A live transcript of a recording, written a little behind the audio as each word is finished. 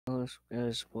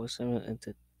Sports Center, and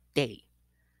today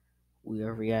we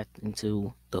are reacting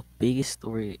to the biggest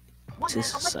story One to man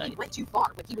allegedly society. went too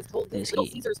far when he was told that This Little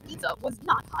kid. Caesar's pizza was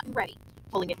not hot and ready,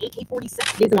 pulling an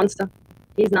AK-47. He's a monster.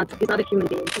 He's not a human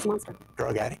being. He's a monster.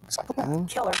 Drug addict, psychopath,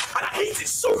 Killer. I hate it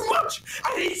so much.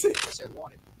 I hate it. I said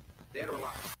wanted, dead or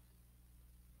alive.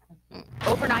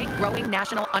 Overnight growing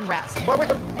national unrest. What was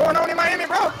going on in Miami,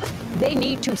 bro? They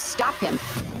need to stop him.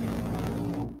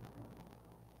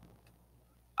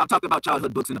 I've talked about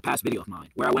childhood books in a past video of mine,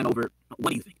 where I went over,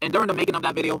 what do you think? And during the making of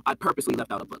that video, I purposely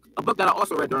left out a book that I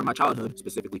also read during my childhood,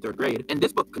 specifically 3rd grade. And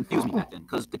this book confused me back then,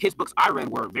 because the kids' books I read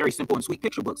were very simple and sweet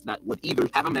picture books that would either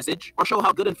have a message or show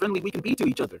how good and friendly we can be to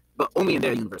each other, but only in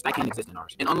their universe. That can't exist in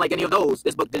ours. And unlike any of those,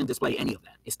 this book didn't display any of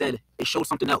that. Instead, it showed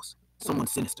something else, someone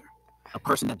sinister, a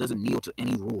person that doesn't kneel to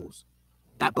any rules.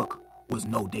 That book was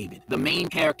No David. The main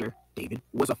character, David,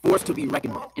 was a force to be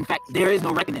reckoned with. In fact, there is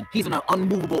no reckoning. He's an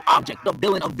unmovable object, the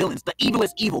villain of villains, the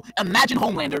evilest evil. Imagine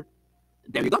Homelander.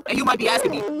 There you go. And you might be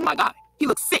asking me, my guy, he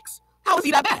looks 6. How is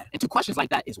he that bad? And 2 questions like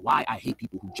that is why I hate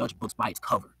people who judge books by its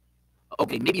cover.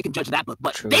 Okay, maybe you can judge that book,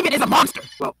 but True. David is a monster.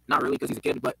 Well, not really, because he's a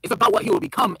kid, but it's about what he will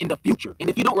become in the future. And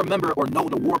if you don't remember or know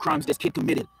the war crimes this kid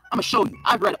committed, I'm gonna show you.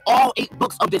 I've read all 8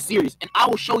 books of this series, and I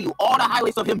will show you all the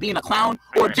highlights of him being a clown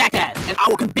or a jackass, and I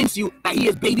will convince you that he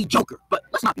is baby Joker. But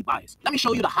let's not be biased. Let me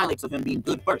show you the highlights of him being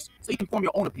good first, so you can form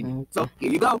your own opinion. So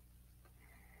here you go.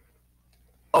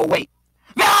 Oh wait,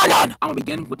 I'm gonna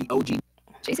begin with the OG.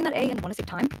 Chasing that A and want to save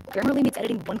time? Grammarly makes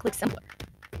editing one click simpler.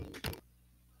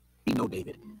 You know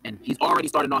David, and he's already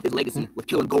starting off his legacy with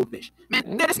killing goldfish.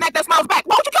 Man, they're the snack that smiles back.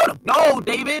 Why would you kill them? No,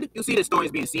 David. You see this story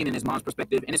is being seen in his mom's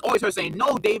perspective, and it's always her saying,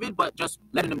 no, David, but just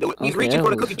letting him do it. He's reaching for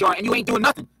the cookie jar, and you ain't doing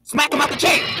nothing. Smack him out the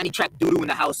chair. And he trapped doo-doo in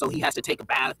the house, so he has to take a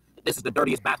bath. This is the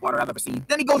dirtiest bathwater I've ever seen.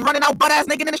 Then he goes running out butt-ass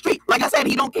naked in the street. Like I said,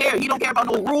 he don't care. He don't care about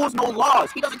no rules, no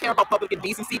laws. He doesn't care about public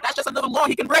indecency. That's just another law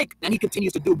he can break. Then he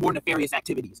continues to do more nefarious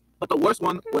activities. But the worst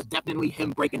one was definitely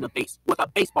him breaking the face with a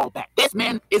baseball bat. This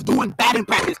man is doing batting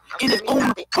practice in his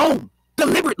own home.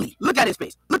 Deliberately. Look at his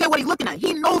face. Look at what he's looking at.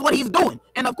 He knows what he's doing.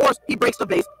 And of course, he breaks the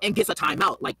vase and gets a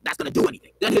timeout. Like, that's gonna do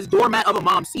anything. Then his doormat of a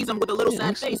mom sees him with a little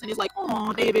sad face, and he's like,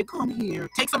 oh, David, come here.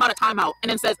 Takes him out of timeout,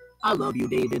 and then says, I love you,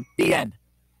 David. The end.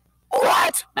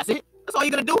 What? That's it? That's all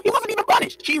you're gonna do? He wasn't even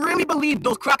punished. She really believed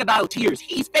those crocodile tears.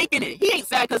 He's faking it. He ain't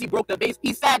sad because he broke the vase.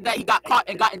 He's sad that he got caught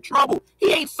and got in trouble.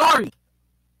 He ain't sorry.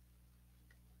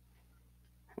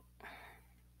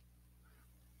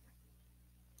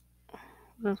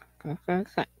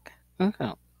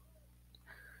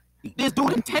 This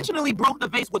dude intentionally broke the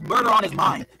vase with murder on his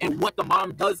mind, and what the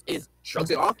mom does is shrugs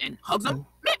it off and hugs him.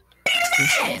 Man,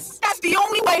 yes, that's the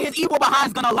only way his evil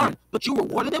behind's gonna learn. But you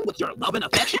rewarded him with your love and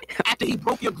affection after he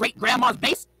broke your great-grandma's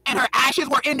vase, and her ashes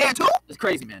were in there too? It's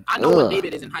crazy, man. I know when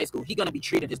David is in high school, he's gonna be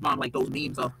treating his mom like those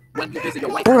memes of when you visit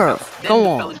your wife's house. Then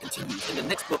the felon continues. In the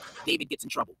next book, David gets in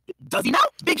trouble. Does he now?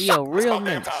 Big shot. Real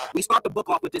man. We start the book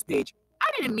off with this page. I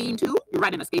didn't mean to. You're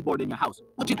riding a skateboard in your house.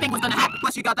 What you think was gonna happen?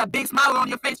 Plus, you got that big smile on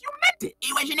your face. You meant it.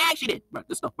 It was an accident. Bro,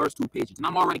 this is the first 2 pages, and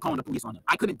I'm already calling the police on him.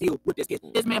 I couldn't deal with this kid.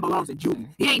 This man belongs in juvie.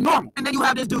 He ain't normal. And then you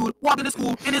have this dude walking to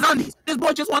school in his undies. This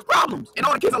boy just wants problems. And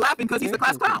all the kids are laughing because he's the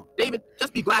class clown. David,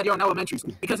 just be glad you're in elementary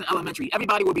school. Because in elementary,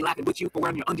 everybody will be laughing with you for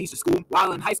wearing your undies to school.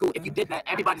 While in high school, if you did that,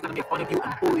 everybody's gonna make fun of you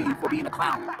and bully you for being a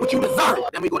clown. Which you deserve.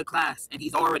 Then we go to class, and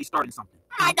he's already starting something.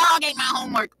 My dog ate my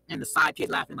homework. And the side kid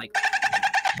laughing like...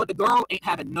 But the girl ain't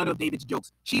having none of David's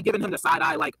jokes. She giving him the side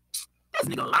eye like, this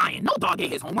nigga lying. No dog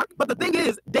ate his homework. But the thing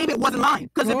is, David wasn't lying.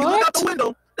 Because if you look out the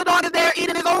window, the dog is there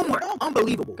eating his homework.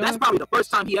 Unbelievable. That's probably the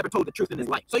first time he ever told the truth in his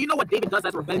life. So you know what David does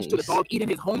as revenge to the dog eating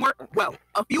his homework? Well,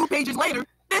 a few pages later,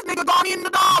 this nigga gone eating the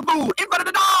dog food in front of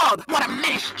the dog. What a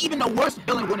menace. Even the worst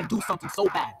villain wouldn't do something so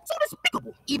bad. So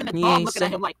despicable. Even the dog looking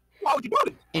at him like, why would you do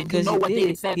this? And you know what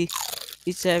David said?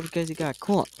 He said because he got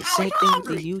caught. The same thing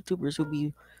with the YouTubers who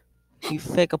be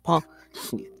fake upon.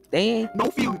 They ain't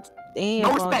no feelings. They ain't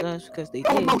no apologize because they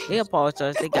no did. Emotions. They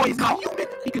apologize. They got not human.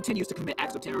 He continues to commit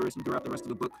acts of terrorism throughout the rest of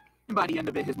the book. And by the end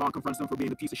of it, his mom confronts him for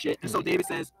being a piece of shit. And so David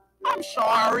says, I'm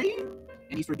sorry.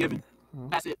 And he's forgiven.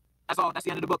 That's it. That's all. That's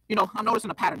the end of the book. You know, I'm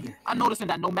noticing a pattern here. I'm noticing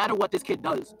that no matter what this kid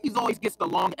does, he always gets the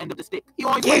long end of the stick. He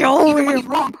always wins. Even when he's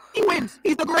wrong, he wins.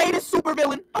 He's the greatest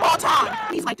supervillain of all time.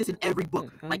 He's like this in every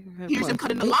book. Like, here's him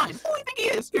cutting the line. Who do you think he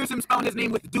is? Here's him spelling his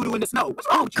name with doo-doo in the snow. What's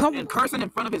wrong with you? And cursing in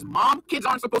front of his mom? Kids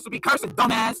aren't supposed to be cursing,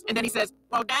 dumbass. And then he says,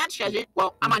 well, Dad says it.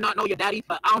 Well, I might not know your daddy,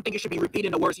 but I don't think you should be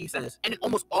repeating the words he says. And in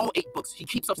almost all 8 books, he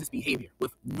keeps up his behavior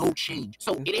with no change.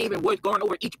 So it ain't even worth going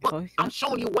over each book. I'm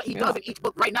showing you what he does in each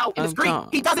book right now in the screen.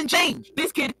 He doesn't change.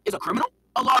 This kid is a criminal,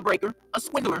 a lawbreaker, a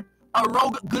swindler, a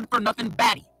rogue good-for-nothing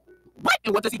baddie. What?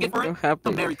 And what does he get for it?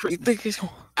 A Merry You Christmas. think it's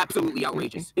Absolutely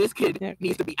outrageous. This kid Yeah.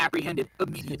 needs to be apprehended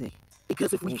immediately.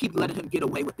 Because if we keep letting him get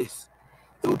away with this,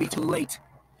 it will be too late.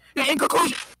 In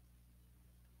conclusion,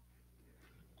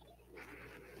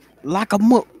 lock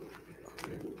him up?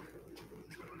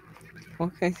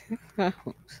 Okay.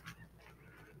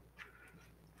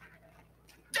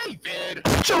 David!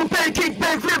 Jump back, kick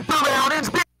back, flip around, and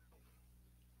spin.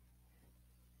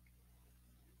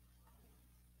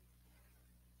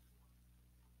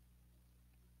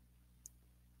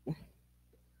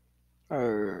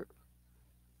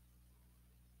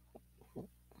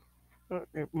 Look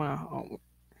at my home.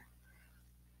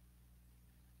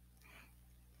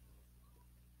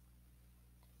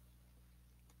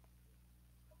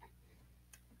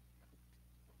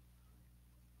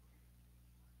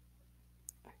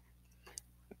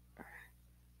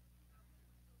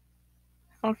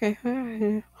 Okay.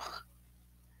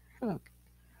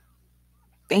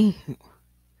 Damn.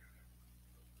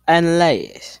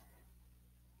 Unless.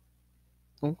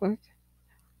 Okay.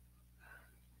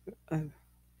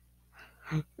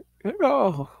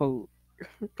 Oh,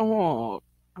 come on.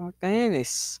 Oh,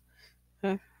 Dennis.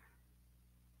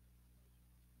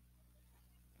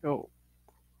 Go.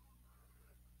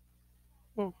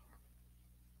 Oh.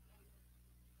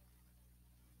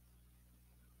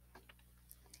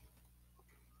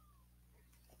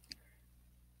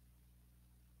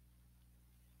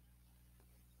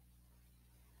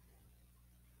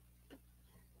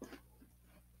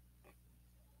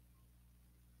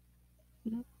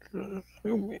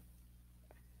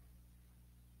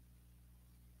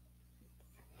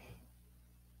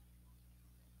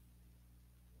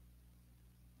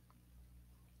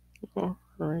 All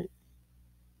right.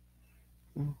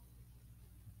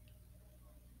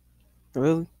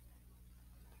 Really?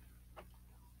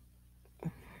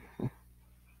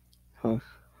 Huh.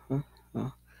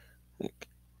 Like,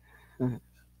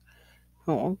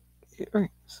 oh,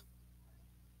 earrings.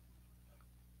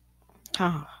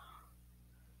 Ah,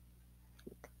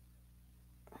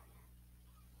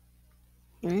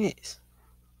 yes.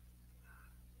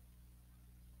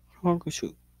 Uncle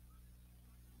shoot.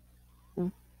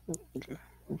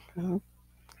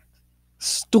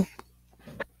 Stupid.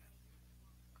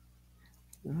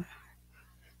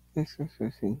 This is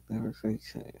the thing that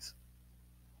says.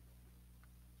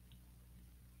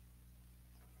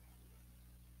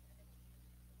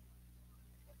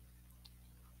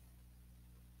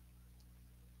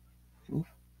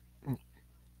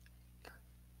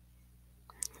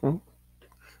 Oh,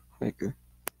 okay.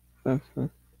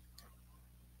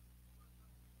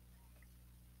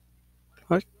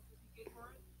 What?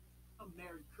 a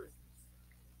Merry Christmas.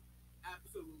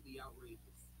 Absolutely outrageous.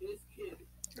 This kid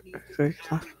needs to Say be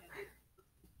something. apprehended.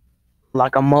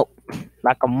 Lock 'em up.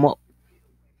 Lock 'em up.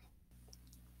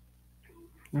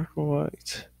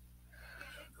 Right.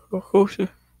 Of course.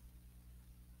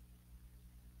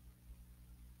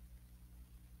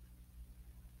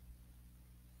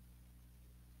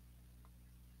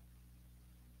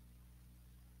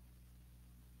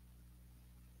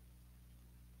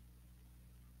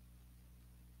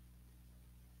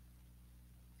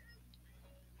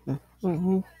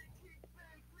 Mhm.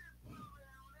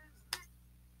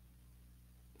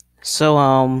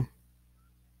 So,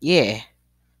 yeah,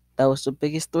 that was the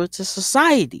biggest threat to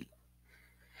society.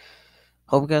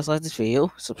 Hope you guys like this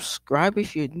video. Subscribe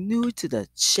if you're new to the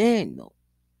channel.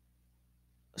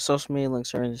 Social media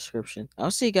links are in the description.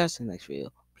 I'll see you guys in the next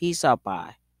video. Peace out.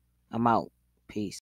 Bye. I'm out. Peace.